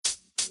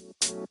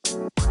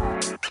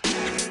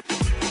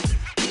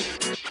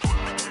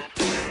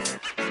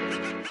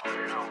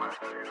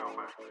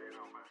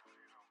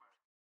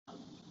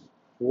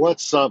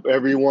What's up,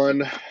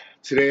 everyone?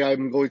 Today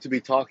I'm going to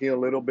be talking a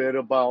little bit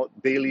about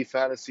daily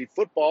fantasy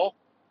football.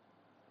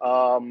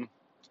 Um,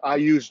 I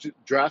use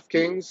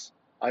DraftKings.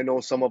 I know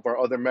some of our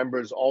other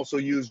members also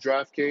use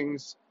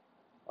DraftKings.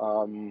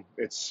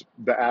 It's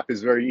the app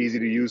is very easy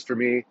to use for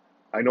me.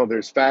 I know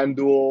there's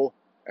FanDuel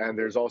and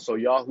there's also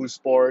Yahoo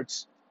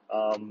Sports,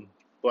 um,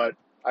 but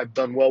I've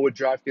done well with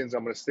DraftKings.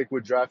 I'm going to stick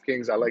with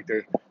DraftKings. I like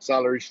their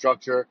salary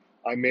structure.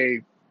 I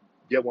may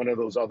get one of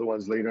those other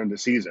ones later in the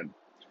season.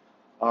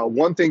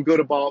 One thing good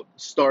about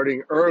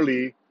starting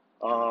early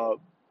uh,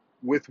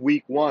 with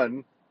week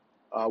one,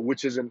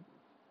 which isn't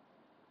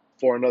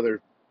for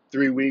another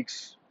 3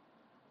 weeks,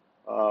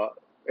 uh,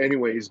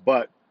 anyways,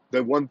 but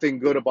the one thing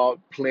good about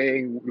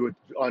playing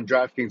on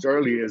DraftKings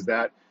early is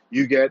that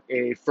you get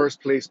a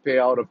first place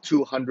payout of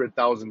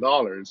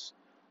 $200,000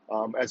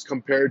 as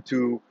compared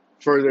to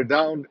further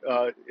down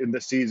in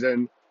the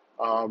season.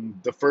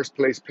 The first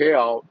place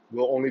payout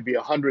will only be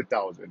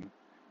 100,000,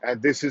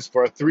 and this is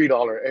for a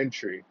 $3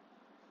 entry.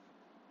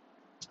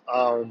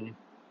 Um,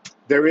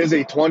 There is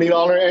a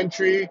 $20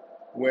 entry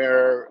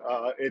where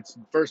it's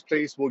first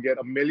place will get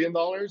 $1 million,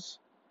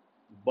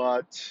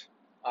 but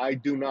I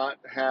do not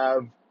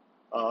have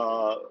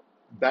uh,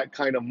 that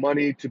kind of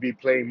money to be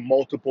playing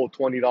multiple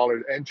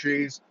 $20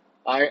 entries.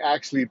 I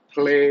actually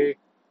play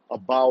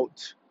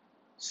about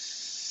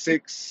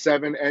 6,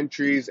 7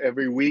 entries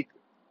every week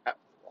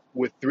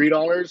with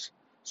 $3.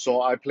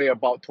 So I play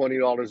about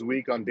 $20 a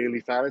week on daily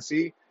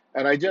fantasy,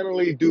 and I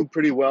generally do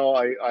pretty well.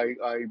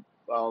 I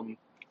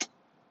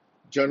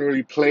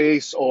generally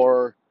place,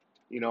 or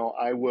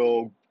I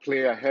will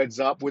play a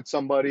heads up with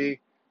somebody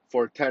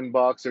for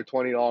 $10 or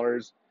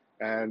 $20,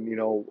 and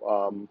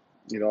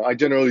I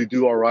generally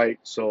do all right.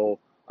 So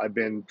I've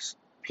been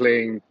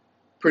playing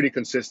pretty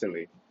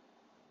consistently.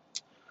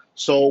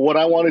 So what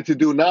I wanted to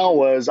do now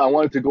was I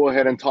wanted to go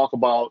ahead and talk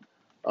about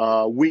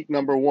week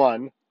number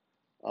one,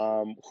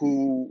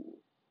 who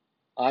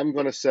I'm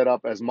going to set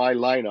up as my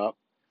lineup.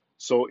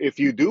 So if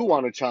you do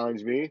want to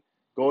challenge me,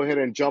 go ahead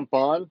and jump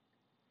on,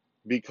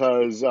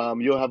 because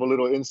you'll have a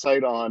little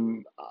insight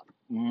on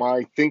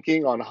my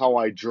thinking on how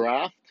I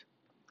draft.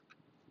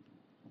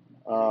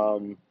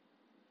 Um,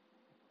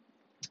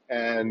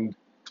 and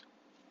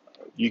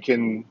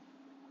you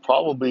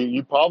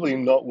probably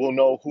will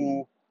know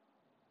who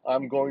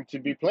I'm going to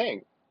be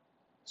playing.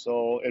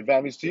 So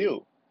advantage to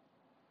you.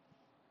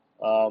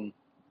 Um,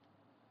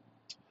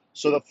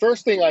 so the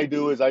first thing I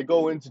do is I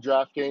go into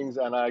DraftKings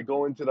and I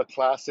go into the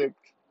classic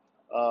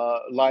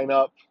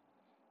lineup,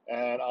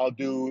 and I'll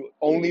do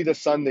only the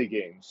Sunday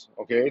games,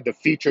 okay? The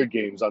featured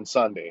games on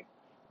Sunday.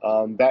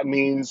 That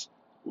means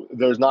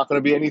there's not going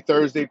to be any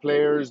Thursday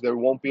players. There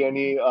won't be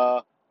any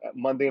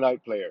Monday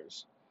night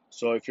players.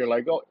 So if you're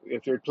like, oh,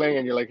 if you're playing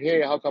and you're like,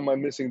 hey, how come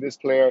I'm missing this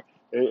player?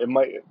 It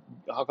might,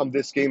 how come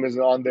this game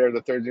isn't on there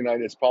the Thursday night?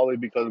 It's probably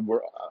because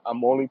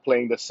I'm only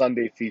playing the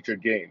Sunday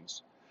featured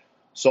games.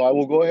 So I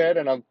will go ahead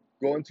and I'm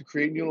going to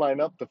create new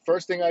lineup. The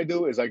first thing I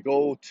do is I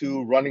go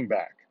to running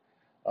back.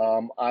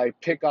 I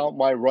pick out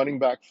my running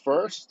back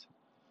first,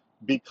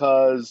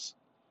 because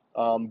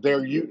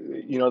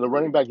the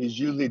running back is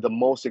usually the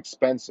most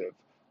expensive.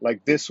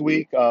 Like this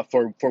week,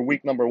 for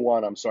week number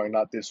one, I'm sorry,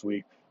 not this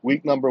week.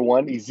 Week number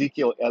one,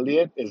 Ezekiel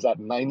Elliott is at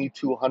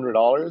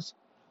 $9,200.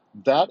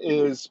 That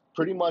is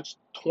pretty much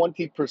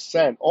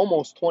 20%,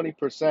 almost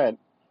 20%,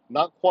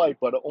 not quite,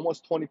 but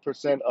almost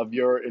 20% of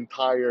your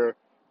entire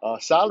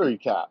salary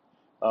cap,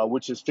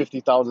 which is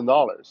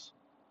 $50,000.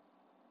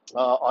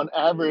 On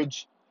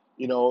average,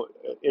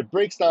 it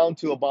breaks down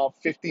to about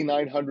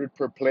 5,900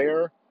 per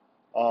player.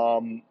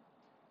 Um,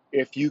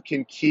 if you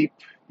can keep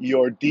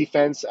your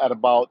defense at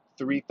about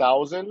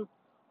 3,000,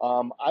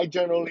 I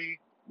generally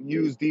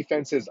use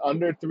defenses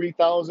under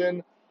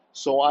 3,000,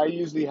 so I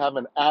usually have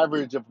an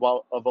average of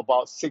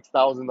about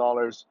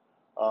 $6,000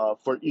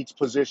 for each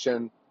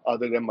position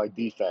other than my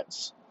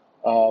defense.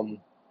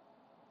 Um,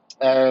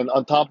 and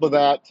on top of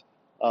that,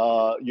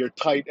 your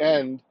tight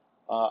end,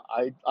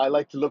 I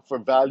like to look for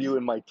value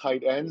in my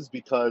tight ends,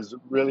 because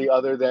really,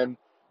 other than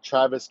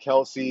Travis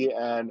Kelce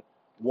and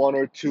one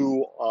or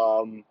two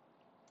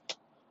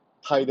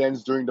tight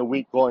ends during the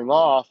week going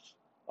off,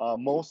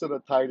 most of the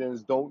tight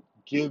ends don't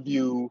give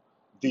you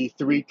the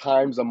three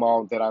times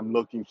amount that I'm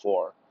looking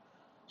for.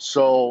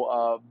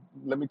 So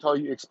let me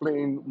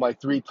explain my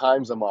three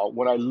times amount.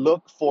 When I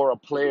look for a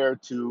player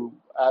to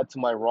add to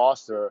my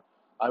roster,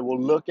 I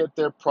will look at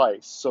their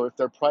price. So if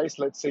their price,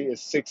 let's say,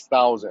 is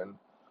 6,000,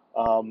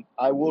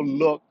 I will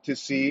look to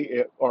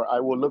see or I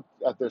will look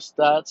at their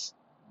stats,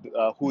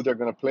 who they're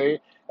going to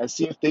play, and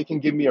see if they can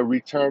give me a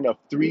return of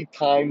three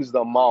times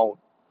the amount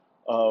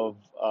of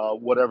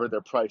whatever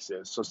their price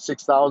is. So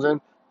 6,000,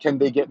 can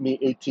they get me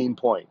 18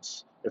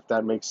 points? If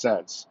that makes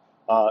sense.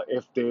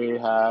 If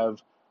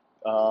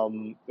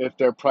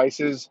their price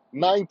is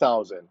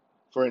 9,000,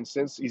 for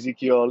instance,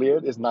 Ezekiel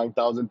Elliott is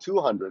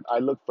 9,200. I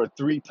look for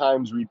three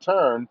times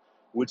return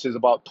which is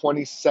about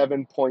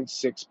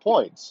 27.6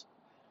 points.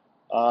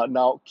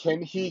 Now,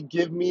 can he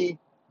get me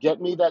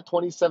that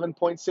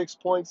 27.6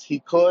 points? He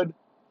could,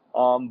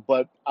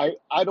 but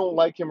I don't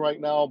like him right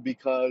now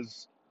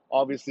because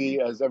obviously,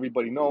 as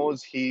everybody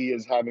knows, he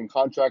is having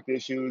contract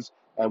issues,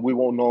 and we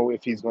won't know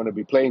if he's going to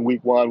be playing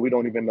week one. We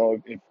don't even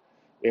know if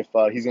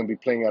he's going to be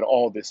playing at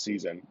all this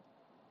season.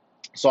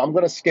 So I'm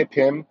going to skip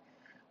him.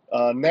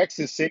 Next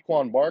is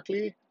Saquon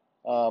Barkley.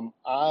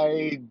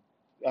 I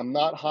am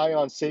not high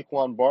on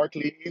Saquon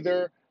Barkley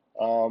either.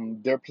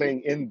 They're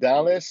playing in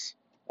Dallas.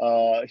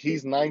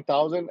 He's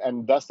 9,000,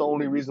 and that's the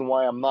only reason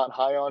why I'm not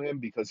high on him,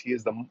 because he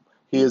is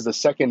the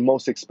second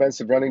most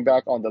expensive running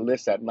back on the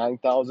list at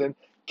 9,000.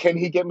 Can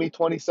he get me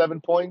 27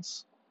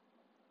 points?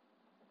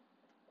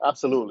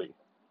 Absolutely.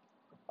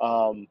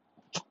 Um,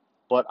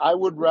 but I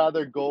would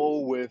rather go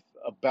with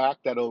a back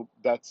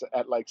that's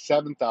at like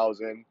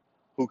 7,000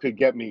 who could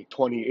get me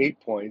 28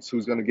 points,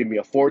 who's going to give me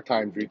a 4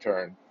 times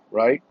return,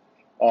 right?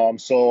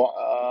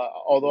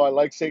 Although I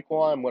like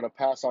Saquon, I'm going to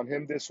pass on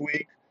him this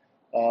week.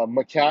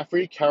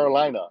 McCaffrey,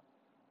 Carolina.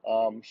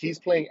 He's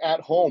playing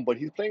at home, but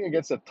he's playing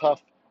against a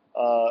tough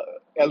uh,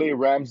 LA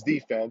Rams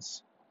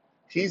defense.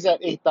 He's at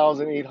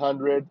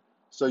 8,800.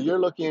 So you're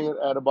looking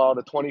at about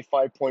a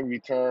 25-point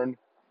return.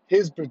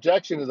 His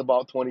projection is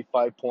about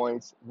 25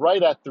 points,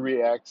 right at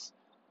 3x.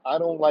 I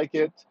don't like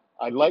it.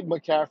 I like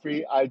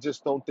McCaffrey. I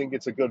just don't think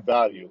it's a good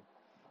value.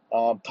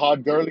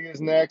 Todd Gurley is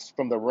next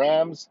from the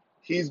Rams.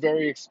 He's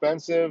very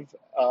expensive.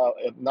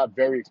 Not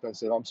very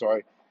expensive, I'm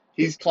sorry.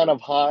 He's kind of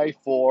high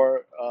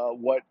for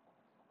what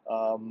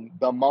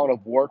the amount of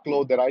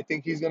workload that I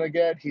think he's going to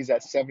get. He's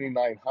at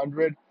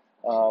 7,900.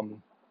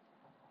 Um,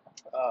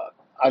 uh,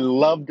 I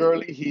love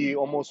Gurley. He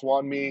almost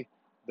won me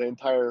the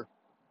entire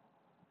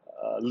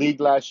league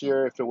last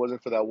year if it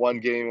wasn't for that one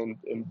game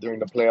during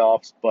the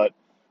playoffs.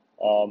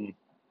 Um,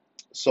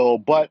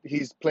 but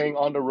he's playing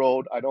on the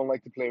road. I don't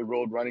like to play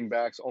road running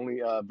backs,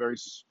 only very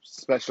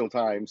special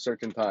times,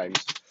 certain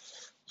times.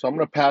 So I'm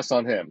going to pass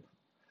on him.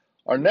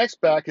 Our next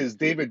back is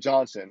David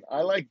Johnson.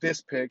 I like this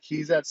pick.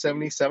 He's at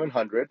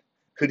 7,700.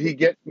 Could he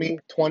get me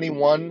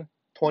 21,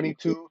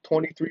 22,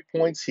 23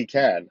 points? He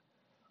can.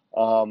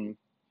 Um,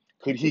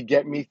 could he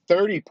get me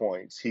 30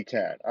 points? He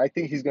can. I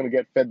think he's going to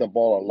get fed the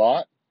ball a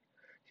lot.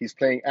 He's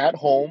playing at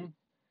home.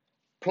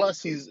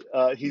 Plus, he's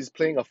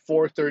playing a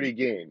 4:30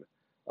 game.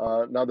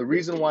 Now, the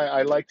reason why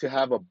I like to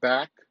have a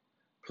back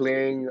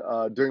playing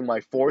during my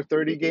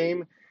 4:30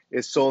 game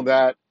is so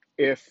that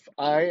if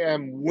I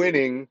am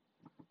winning,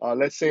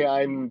 let's say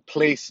I'm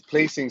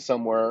placing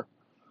somewhere,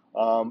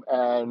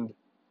 and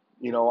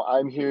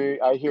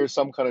I hear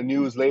some kind of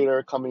news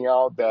later coming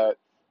out that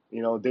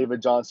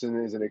David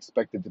Johnson isn't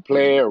expected to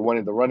play, or one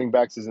of the running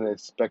backs isn't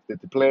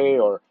expected to play,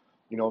 or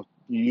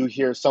you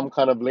hear some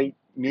kind of late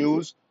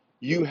news.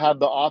 You have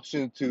the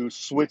option to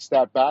switch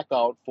that back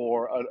out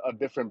for a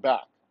different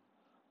back.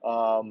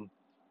 Um,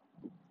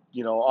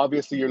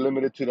 Obviously you're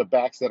limited to the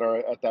backs that are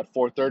at that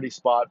 4:30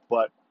 spot,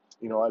 but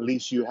at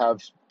least you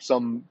have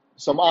some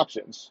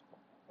options.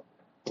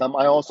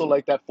 I also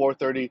like that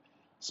 4:30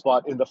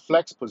 spot in the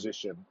flex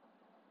position,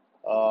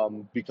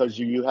 because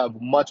you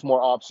have much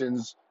more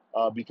options,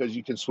 because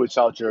you can switch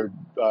out your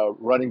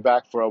running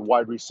back for a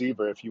wide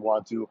receiver if you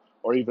want to,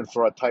 or even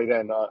for a tight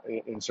end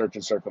in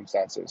certain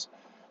circumstances.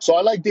 So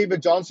I like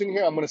David Johnson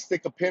here. I'm going to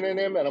stick a pin in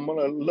him, and I'm going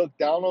to look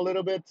down a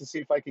little bit to see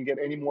if I can get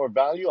any more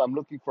value. I'm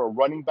looking for a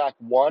running back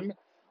one.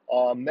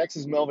 Next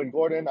is Melvin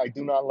Gordon. I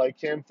do not like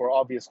him for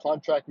obvious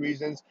contract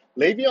reasons.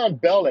 Le'Veon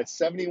Bell at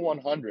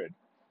 7,100.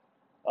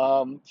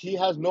 He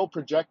has no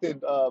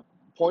projected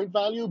point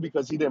value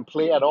because he didn't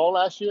play at all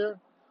last year.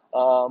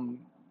 Um,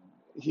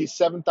 he's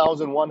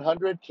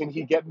 7,100. Can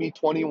he get me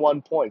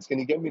 21 points? Can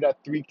he get me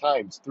that 3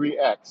 times,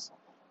 3x?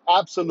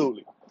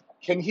 Absolutely.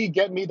 Can he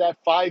get me that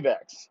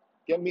 5x?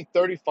 Get me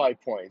 35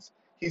 points.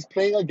 He's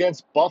playing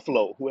against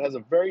Buffalo, who has a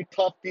very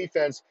tough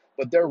defense,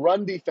 but their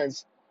run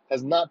defense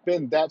has not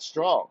been that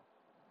strong.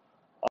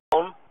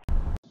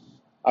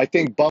 I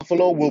think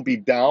Buffalo will be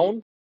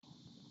down.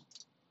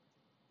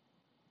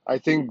 I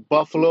think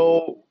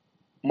Buffalo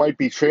might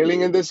be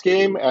trailing in this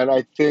game, and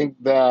I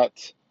think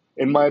that,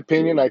 in my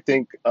opinion, I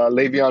think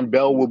Le'Veon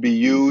Bell will be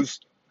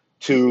used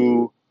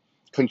to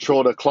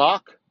control the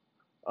clock.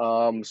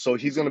 So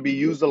he's going to be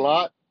used a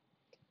lot.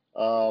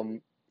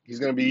 He's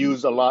going to be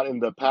used a lot in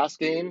the pass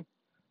game.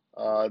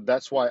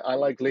 That's why I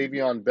like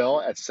Le'Veon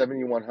Bell at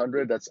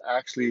 7,100. That's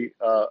actually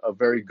a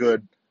very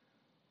good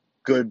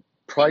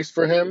price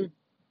for him.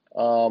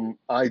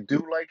 I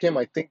do like him.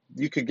 I think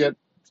you could get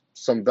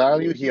some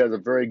value. He has a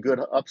very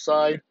good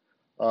upside.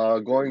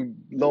 Going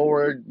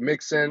lower,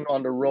 Mixon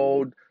on the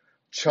road,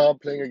 Chubb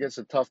playing against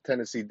a tough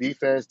Tennessee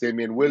defense,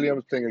 Damian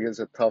Williams playing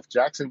against a tough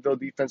Jacksonville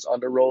defense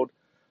on the road.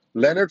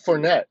 Leonard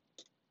Fournette.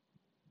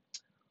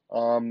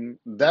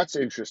 That's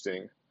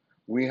interesting.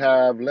 We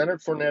have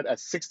Leonard Fournette at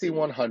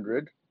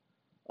 6,100.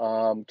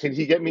 Can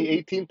he get me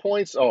 18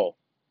 points? Oh,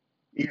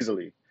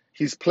 easily.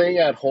 He's playing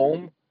at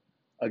home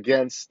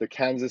against the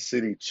Kansas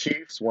City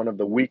Chiefs, one of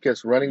the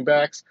weakest running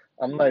backs.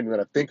 I'm not even going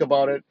to think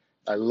about it.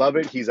 I love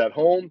it. He's at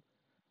home.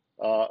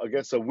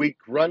 against a weak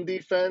run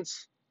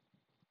defense.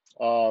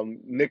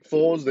 Nick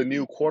Foles, the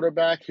new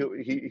quarterback,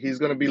 he's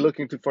going to be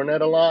looking to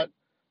Fournette a lot.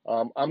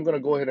 I'm going to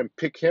go ahead and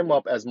pick him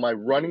up as my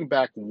running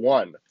back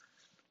one.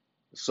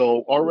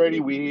 So already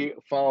we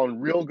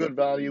found real good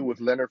value with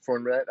Leonard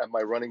Fournette at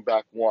my running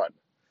back one.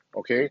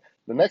 Okay.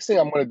 The next thing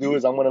I'm going to do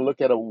is I'm going to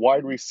look at a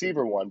wide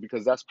receiver one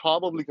because that's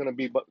probably going to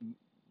be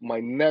my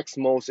next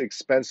most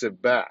expensive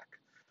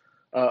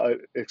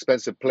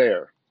expensive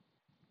player.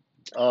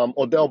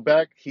 Odell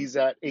Beck, he's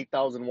at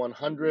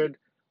 8,100.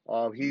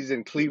 He's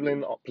in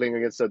Cleveland playing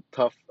against a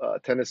tough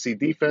Tennessee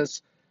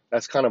defense.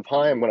 That's kind of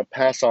high. I'm going to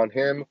pass on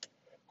him.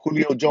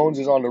 Julio Jones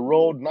is on the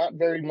road. Not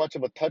very much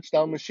of a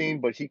touchdown machine,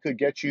 but he could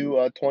get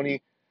you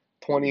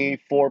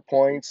 24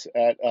 points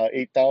at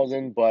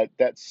 8,000. But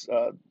that's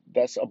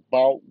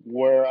about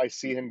where I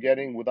see him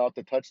getting without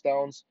the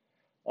touchdowns.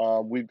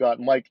 We've got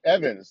Mike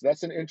Evans.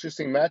 That's an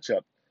interesting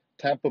matchup.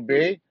 Tampa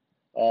Bay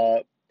uh,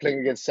 playing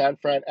against San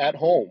Fran at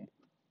home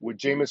with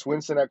Jameis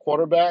Winston at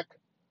quarterback.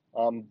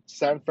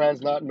 San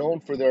Fran's not known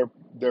for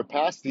their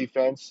pass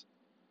defense.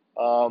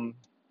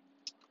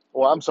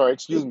 Well, I'm sorry,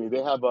 excuse me.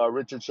 They have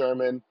Richard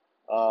Sherman.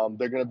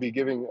 They're going to be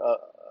giving.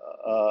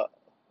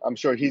 I'm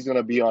sure he's going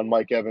to be on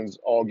Mike Evans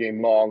all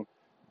game long.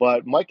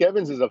 But Mike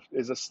Evans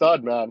is a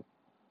stud, man.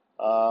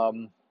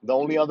 The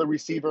only other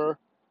receiver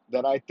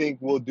that I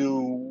think will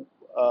do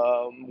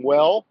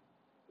well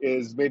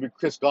is maybe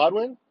Chris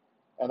Godwin,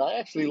 and I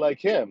actually like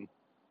him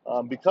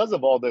because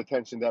of all the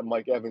attention that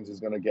Mike Evans is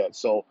going to get.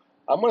 So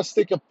I'm going to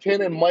stick a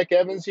pin in Mike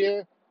Evans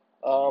here.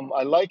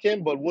 I like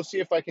him, but we'll see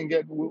if I can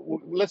get.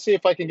 Let's see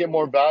if I can get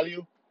more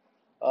value.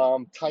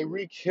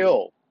 Tyreek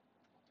Hill,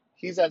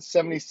 he's at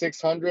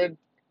 7,600.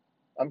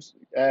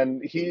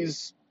 And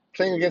he's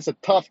playing against a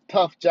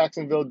tough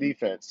Jacksonville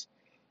defense.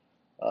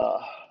 Uh,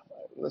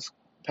 let's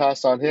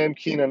pass on him.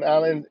 Keenan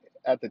Allen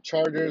at the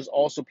Chargers,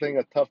 also playing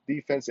a tough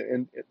defense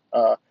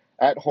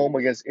at home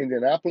against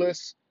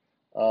Indianapolis.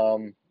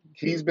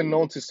 He's been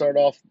known to start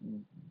off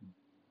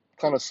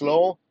kind of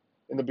slow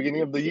in the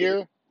beginning of the year.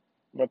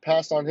 I'm going to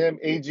pass on him.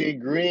 AJ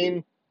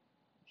Green,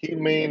 he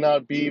may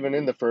not be even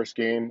in the first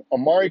game.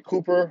 Amari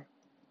Cooper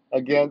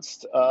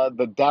against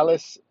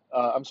against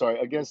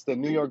the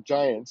New York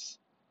Giants.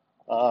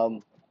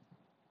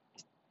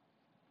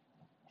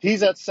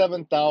 He's at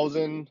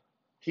 7,000.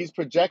 He's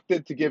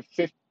projected to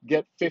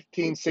get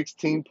 15,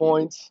 16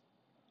 points.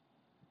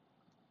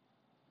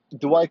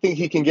 Do I think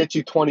he can get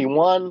you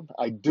 21?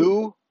 I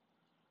do.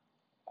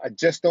 I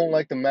just don't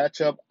like the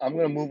matchup. I'm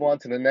going to move on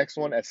to the next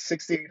one at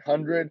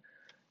 6,800.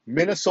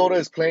 Minnesota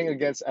is playing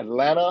against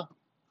Atlanta.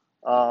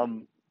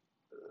 Um,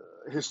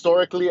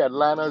 Historically,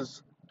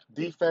 Atlanta's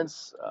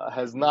defense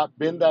has not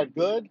been that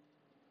good.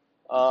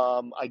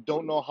 I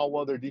don't know how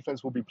well their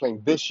defense will be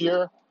playing this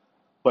year,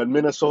 but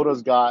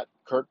Minnesota's got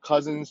Kirk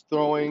Cousins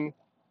throwing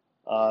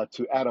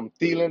to Adam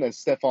Thielen and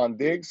Stephon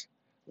Diggs.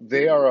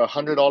 They are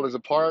 $100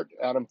 apart.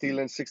 Adam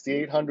Thielen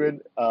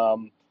 6,800,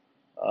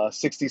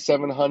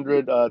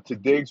 6,700 to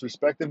Diggs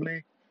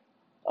respectively.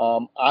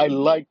 I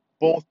like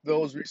both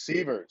those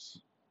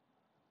receivers.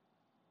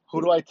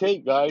 Who do I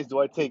take, guys? Do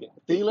I take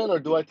Thielen or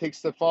do I take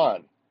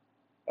Stephon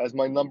as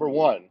my number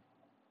one?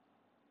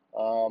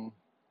 Um,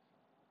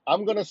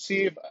 I'm gonna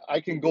see if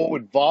I can go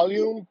with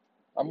volume.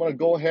 I'm gonna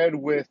go ahead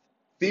with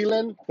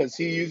Thielen because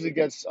he usually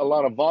gets a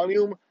lot of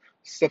volume.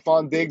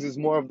 Stephon Diggs is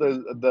more of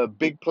the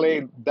big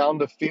play down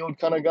the field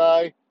kind of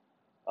guy.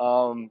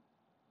 Um,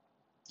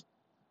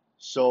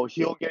 so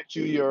he'll get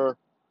you your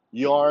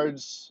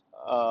yards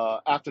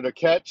after the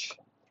catch.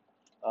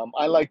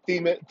 I like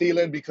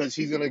Thielen because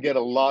he's going to get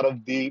a lot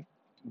of deep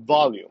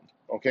volume.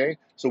 Okay,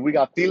 so we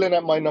got Thielen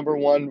at my number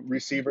one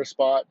receiver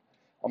spot.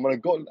 I'm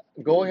going to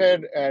go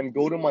ahead and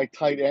go to my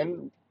tight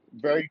end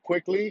very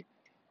quickly.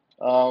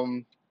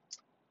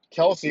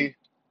 Kelsey,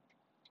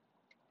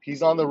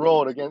 he's on the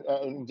road again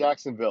in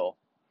Jacksonville,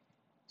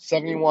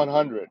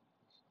 7,100.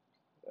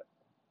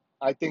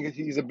 I think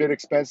he's a bit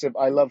expensive.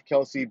 I love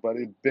Kelsey, but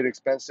a bit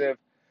expensive.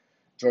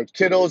 George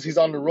Kittles, he's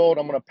on the road.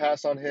 I'm going to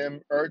pass on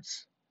him.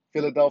 Ertz,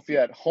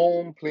 Philadelphia at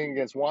home, playing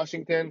against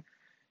Washington.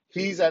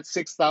 He's at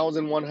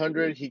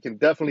 6,100. He can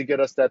definitely get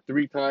us that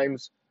three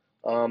times,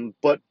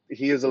 but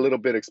he is a little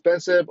bit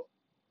expensive.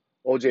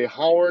 OJ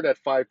Howard at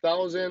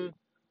 5,000.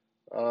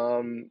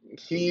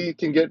 He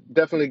can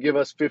definitely give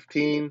us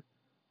 15.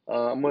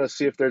 I'm going to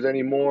see if there's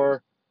any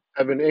more.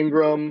 Evan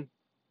Ingram,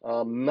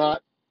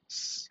 not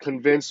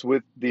convinced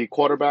with the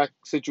quarterback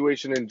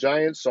situation in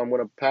Giants, so I'm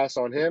going to pass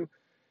on him.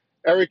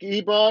 Eric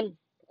Ebron,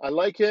 I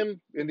like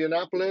him.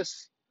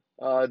 Indianapolis.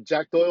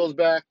 Jack Doyle's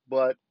back,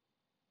 but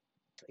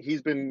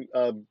he's been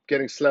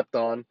getting slept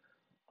on.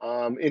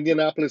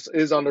 Indianapolis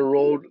is on the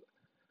road.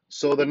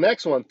 So the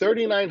next one,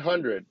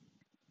 3,900.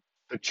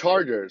 The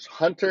Chargers,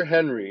 Hunter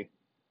Henry.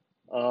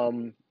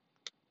 Um,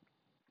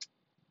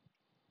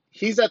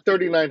 he's at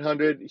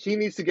 3,900. He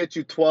needs to get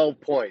you 12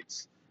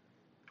 points.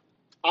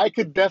 I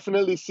could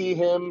definitely see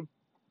him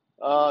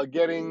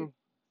getting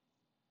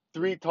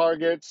 3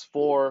 targets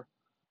for,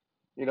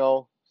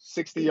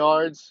 60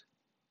 yards,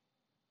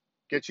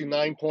 get you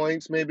 9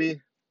 points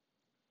maybe.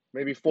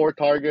 maybe 4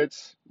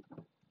 targets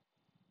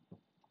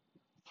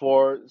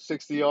for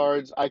 60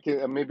 yards. I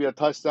can maybe a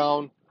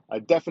touchdown. I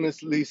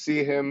definitely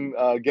see him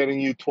getting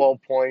you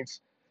 12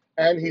 points.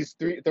 And he's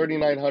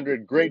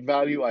 3,900, great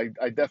value. I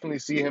definitely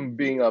see him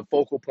being a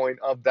focal point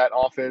of that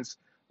offense,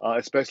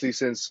 especially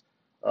since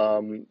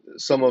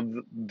some of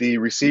the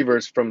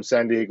receivers from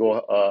San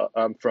Diego,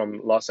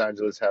 from Los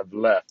Angeles have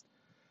left.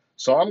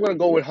 So I'm going to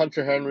go with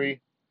Hunter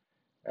Henry.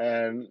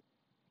 And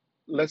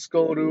let's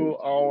go to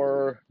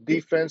our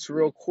defense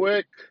real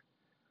quick.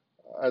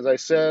 As I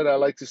said, I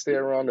like to stay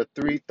around the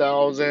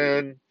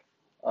 3,000.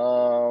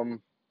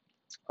 Um,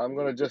 I'm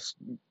going to just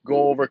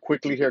go over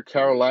quickly here.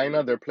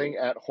 Carolina, they're playing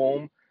at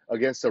home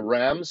against the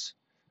Rams.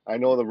 I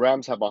know the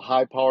Rams have a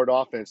high powered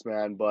offense,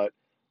 man, but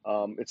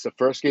it's the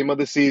first game of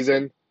the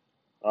season.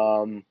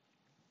 Um,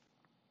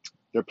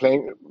 they're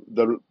playing,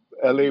 the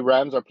LA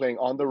Rams are playing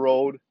on the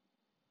road.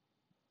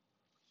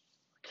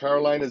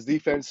 Carolina's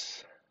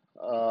defense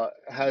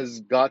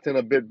has gotten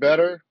a bit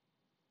better.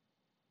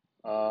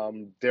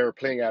 They're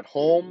playing at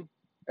home.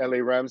 LA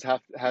Rams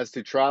has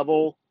to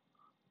travel,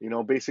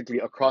 basically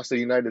across the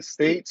United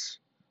States.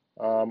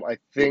 I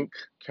think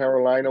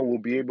Carolina will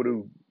be able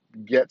to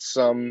get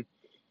some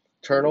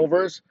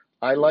turnovers.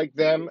 I like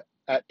them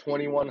at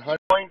 2,100.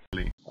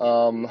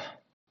 Um,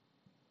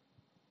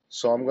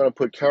 so I'm going to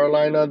put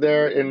Carolina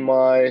there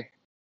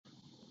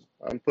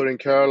I'm putting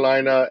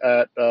Carolina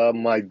at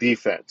my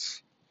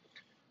defense.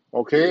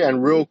 Okay,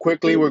 and real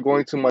quickly, we're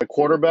going to my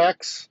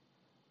quarterbacks.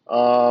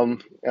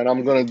 And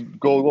I'm going to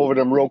go over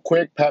them real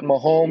quick. Pat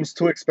Mahomes,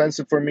 too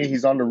expensive for me.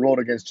 He's on the road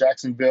against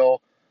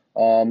Jacksonville.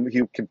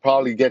 He can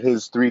probably get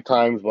his 3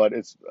 times, but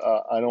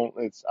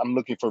I'm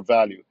looking for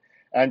value.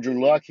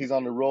 Andrew Luck, he's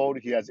on the road.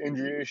 He has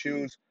injury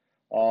issues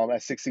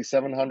at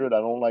 6,700. I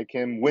don't like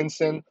him.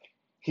 Winston,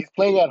 he's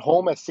playing at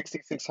home at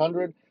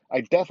 6,600.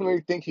 I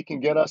definitely think he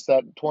can get us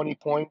that 20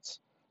 points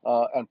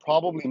and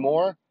probably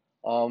more.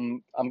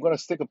 I'm going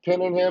to stick a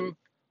pin in him.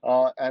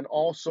 And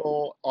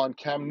also on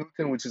Cam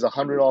Newton, which is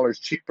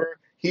 $100 cheaper.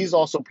 He's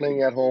also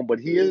playing at home, but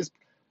he is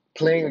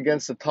playing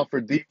against a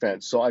tougher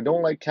defense. So I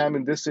don't like Cam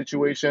in this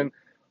situation,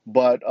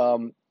 but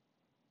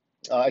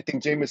I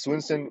think Jameis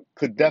Winston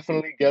could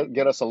definitely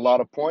get us a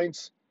lot of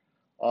points.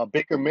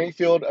 Baker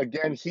Mayfield,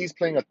 again, he's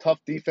playing a tough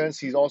defense.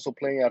 He's also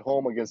playing at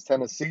home against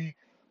Tennessee,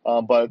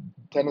 but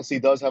Tennessee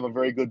does have a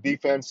very good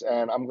defense,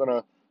 and I'm going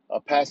to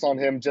pass on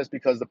him just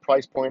because the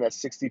price point at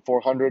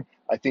 6,400,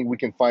 I think we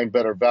can find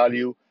better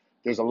value.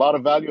 There's a lot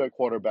of value at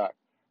quarterback.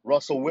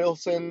 Russell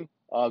Wilson,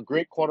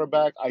 great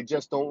quarterback. I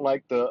just don't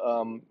like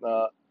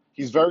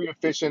he's very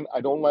efficient.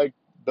 I don't like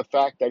the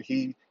fact that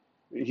he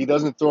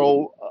doesn't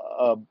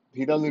throw,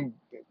 he doesn't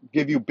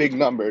give you big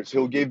numbers.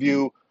 He'll give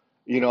you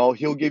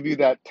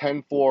that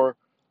 10 for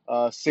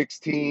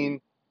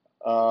 16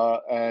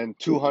 and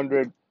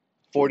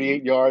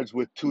 248 yards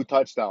with 2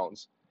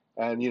 touchdowns.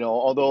 And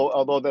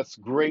although that's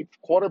great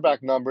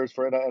quarterback numbers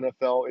for the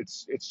NFL,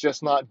 it's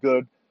just not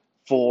good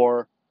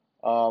for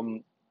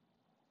um,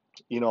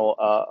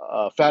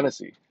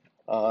 fantasy.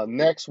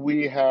 Next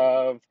we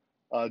have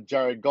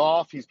Jared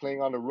Goff. He's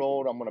playing on the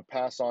road. I'm going to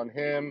pass on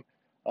him.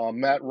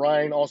 Matt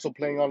Ryan also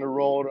playing on the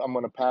road. I'm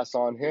going to pass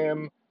on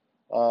him.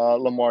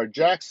 Lamar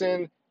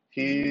Jackson,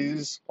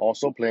 he's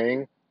also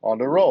playing on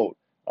the road,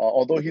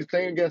 although he's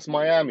playing against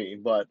Miami.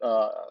 But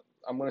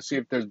I'm going to see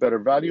if there's better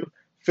value.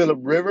 Philip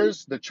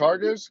Rivers, the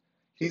Chargers,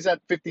 he's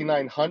at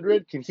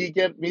 5,900. Can he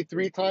get me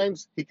 3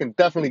 times? He can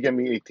definitely get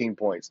me 18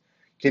 points.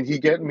 Can he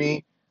get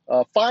me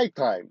 5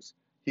 times?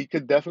 He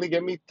could definitely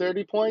get me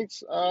 30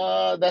 points.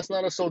 That's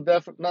not so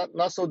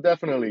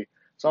definitely.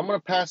 So I'm gonna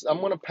pass. I'm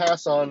gonna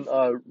pass on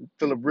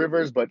Philip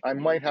Rivers, but I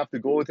might have to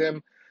go with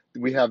him.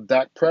 We have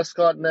Dak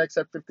Prescott next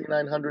at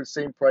 5,900,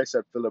 same price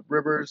at Philip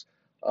Rivers,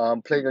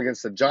 playing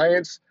against the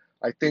Giants.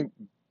 I think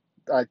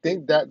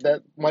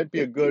that might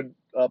be a good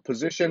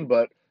position,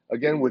 but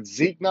again, with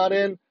Zeke not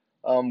in,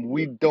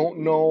 we don't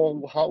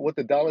know what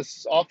the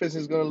Dallas offense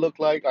is going to look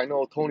like. I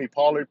know Tony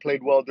Pollard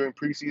played well during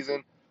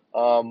preseason.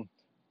 Um,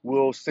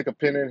 we'll stick a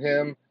pin in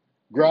him.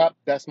 Grapp,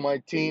 that's my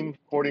team,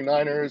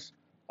 49ers.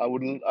 I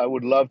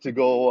would love to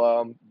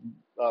go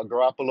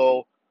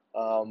Garoppolo,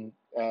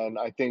 and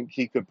I think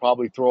he could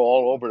probably throw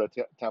all over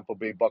the Tampa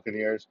Bay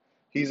Buccaneers.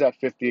 He's at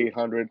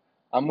 5,800.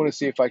 I'm going to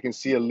see if I can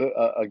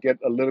get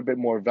a little bit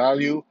more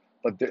value.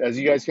 But as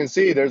you guys can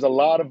see, there's a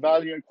lot of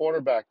value in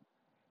quarterback.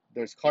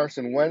 There's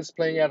Carson Wentz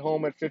playing at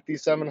home at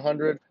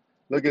 5,700.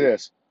 Look at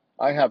this.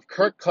 I have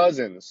Kirk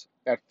Cousins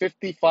at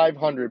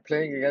 5,500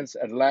 playing against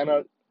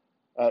Atlanta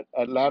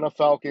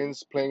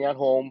Falcons playing at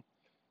home.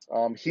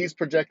 He's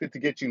projected to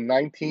get you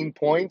 19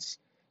 points,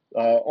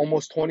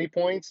 almost 20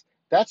 points.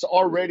 That's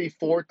already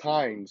 4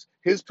 times.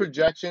 His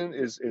projection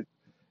is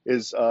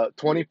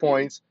 20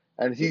 points,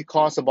 and he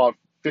costs about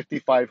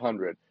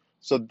 5,500.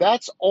 So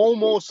that's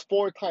almost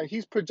 4 times.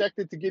 He's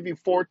projected to give you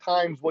 4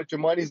 times what your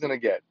money's gonna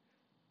get.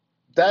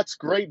 That's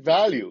great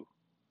value.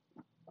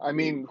 I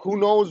mean, who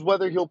knows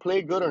whether he'll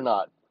play good or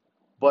not?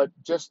 But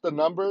just the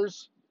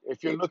numbers,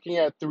 if you're looking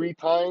at 3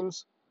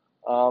 times,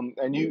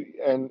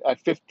 and at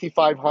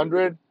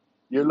 5,500,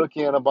 you're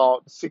looking at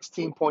about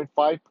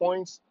 16.5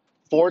 points.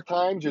 4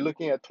 times, you're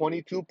looking at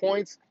 22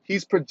 points.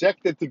 He's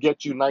projected to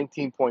get you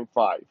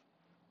 19.5.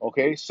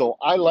 Okay, so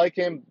I like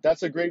him.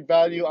 That's a great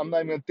value. I'm not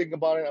even gonna think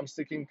about it. I'm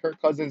sticking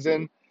Kirk Cousins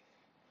in.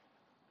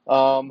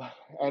 Um,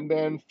 and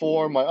then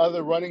for my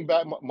other running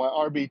back, my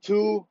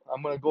RB2,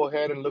 I'm going to go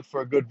ahead and look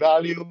for a good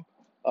value.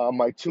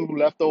 My two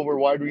leftover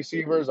wide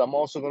receivers, I'm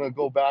also going to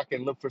go back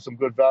and look for some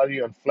good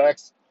value and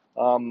flex.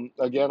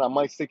 Again, I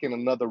might stick in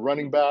another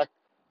running back,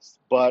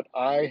 but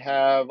I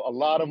have a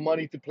lot of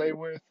money to play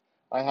with.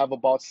 I have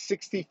about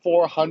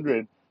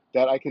 6,400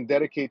 that I can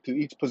dedicate to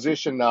each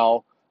position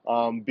now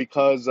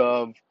because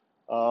of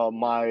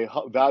my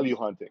value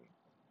hunting.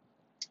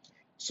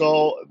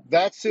 So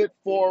that's it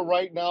for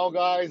right now,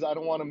 guys. I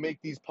don't want to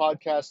make these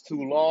podcasts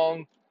too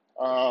long.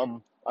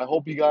 I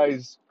hope you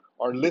guys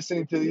are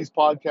listening to these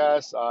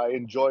podcasts. I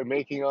enjoy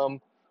making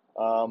them.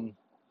 Um,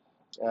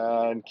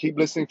 and keep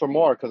listening for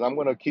more because I'm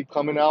going to keep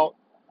coming out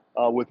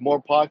with more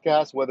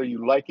podcasts, whether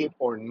you like it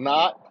or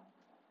not.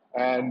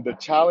 And the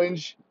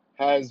challenge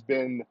has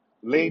been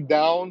laid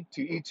down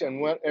to each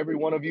and every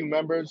one of you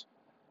members.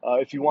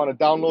 If you want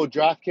to download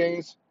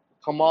DraftKings,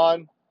 come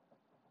on,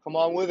 come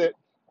on with it.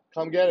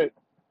 Come get it.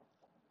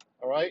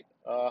 All right.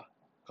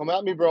 Come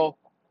at me, bro.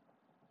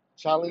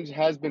 Challenge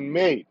has been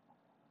made.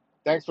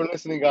 Thanks for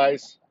listening,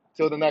 guys.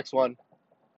 Till the next one.